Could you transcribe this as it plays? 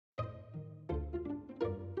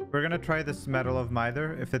We're gonna try this Mettle of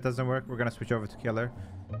Mither. If it doesn't work, we're gonna switch over to Killer.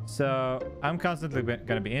 So I'm constantly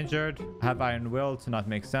gonna be injured. I have Iron Will to not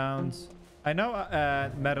make sounds. I know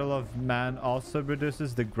Mettle of Man also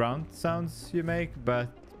reduces the grunt sounds you make, but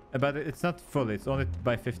it's not fully. It's only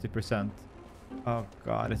by 50%. Oh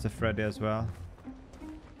god, it's a Freddy as well.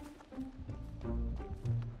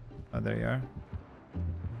 Oh, there you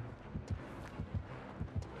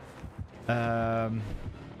are.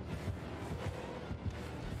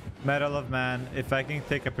 Mettle of Man. If I can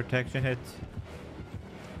take a protection hit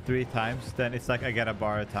 3 times, then it's like I get a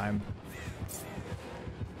bar a time.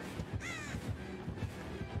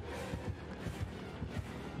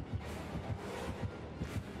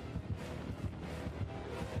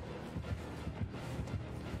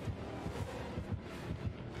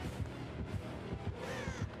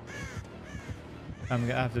 I'm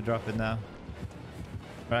gonna have to drop it now.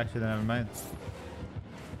 Or actually, never mind.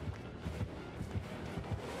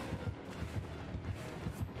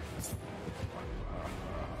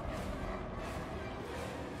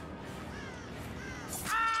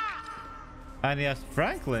 And he has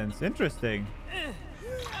Franklin's. Interesting.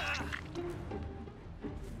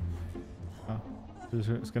 Oh,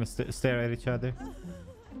 just gonna stare at each other.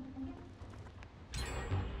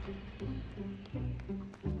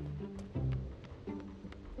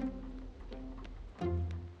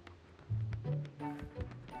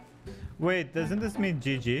 Wait, doesn't this mean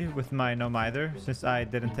GG with my no mither, since I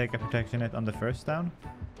didn't take a protection hit on the first down?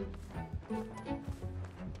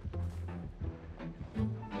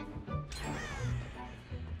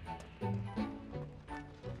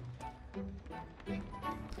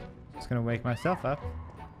 Just gonna wake myself up.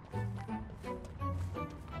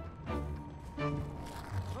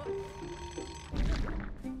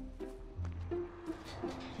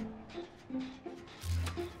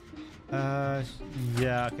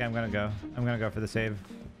 Yeah, okay, I'm gonna go. I'm gonna go for the save.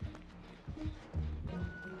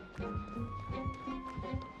 I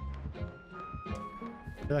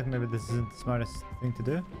feel like maybe this isn't the smartest thing to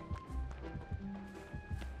do.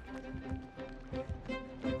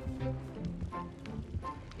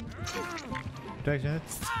 Protection it.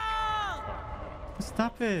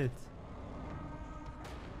 Stop it!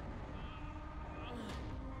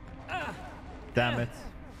 Damn it.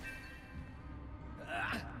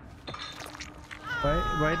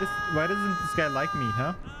 Why doesn't this guy like me,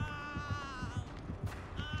 huh?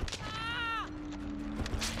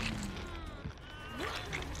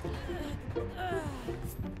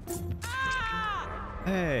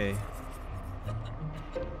 Hey.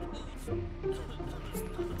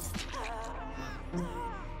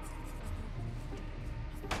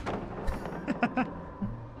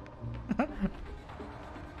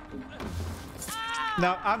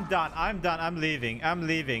 No, I'm done. I'm done. I'm leaving. I'm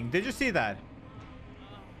leaving. Did you see that?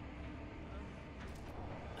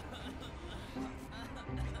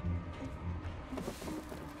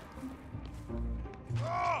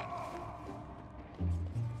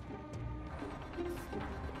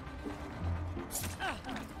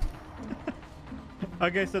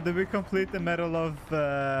 Okay, so did we complete the Mettle of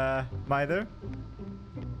Mither?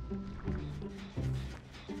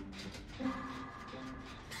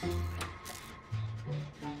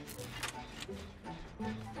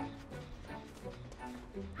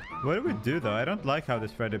 What do we do though? I don't like how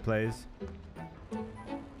this Freddy plays.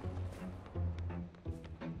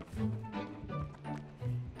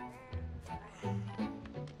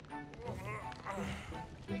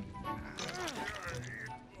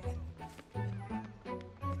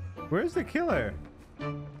 Where's the killer?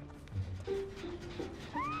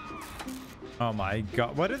 Oh my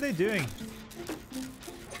god, what are they doing?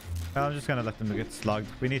 Well, I'm just gonna let them get slugged.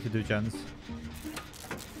 We need to do gens.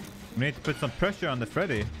 We need to put some pressure on the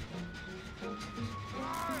Freddy.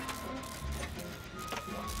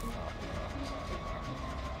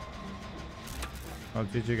 Oh,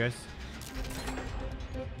 GG guys.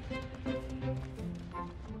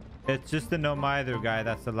 It's just the no mither guy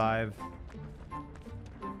that's alive.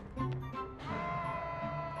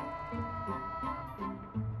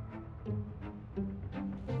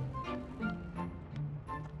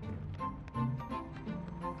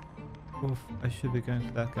 Oof, I should be going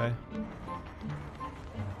for that guy.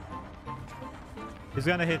 He's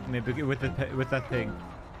gonna hit me with that pig.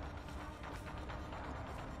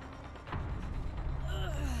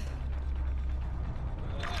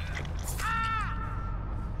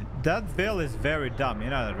 That Bill is very dumb,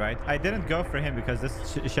 you know that, right? I didn't go for him because this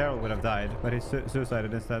Cheryl would have died, but he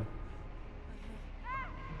suicided instead.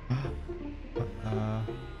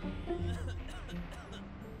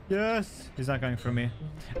 Yes! He's not going for me.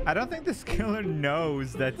 I don't think this killer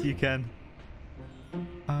knows that you can...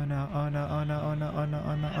 Oh no, oh no, oh no, oh no, oh no,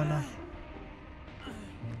 oh no, oh no.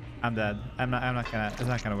 I'm dead. I'm not gonna, it's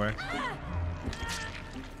not gonna work.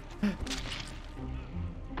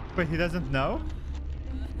 Wait, he doesn't know?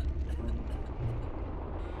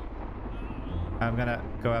 I'm gonna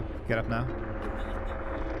go up, get up now.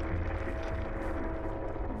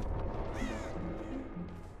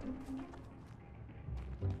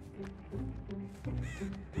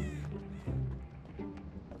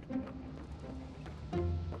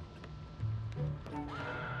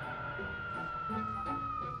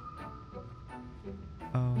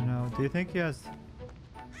 Oh no, do you think he has...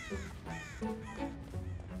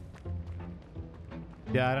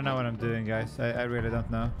 Yeah, I don't know what I'm doing, guys. I really don't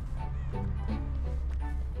know.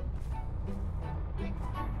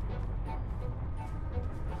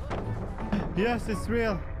 Yes, it's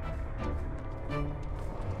real.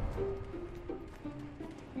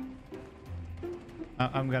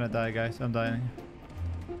 I'm gonna die, guys. I'm dying.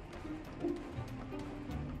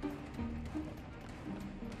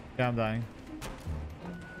 Yeah, I'm dying.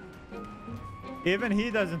 Even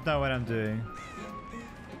he doesn't know what I'm doing.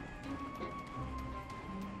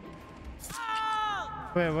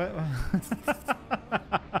 Wait, what?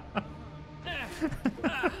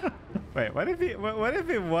 Wait, what if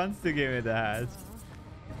he wants to give me the hat?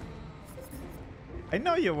 I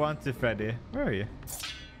know you want to, Freddy. Where are you?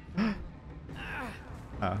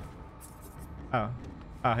 Oh. Oh.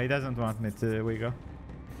 Oh, he doesn't want me to wiggle.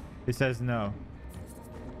 He says no.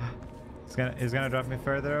 He's gonna drop me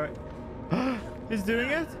further away. He's doing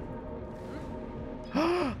it?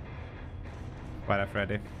 What a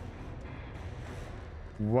Freddy.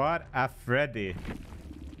 What a Freddy.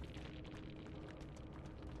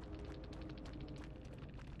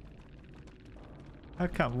 How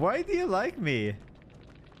come? Why do you like me?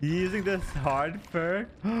 You using this hard fur?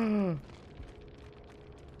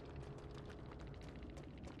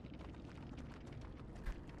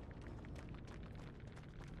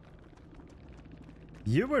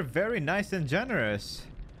 You were very nice and generous.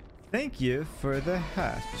 Thank you for the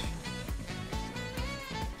hatch.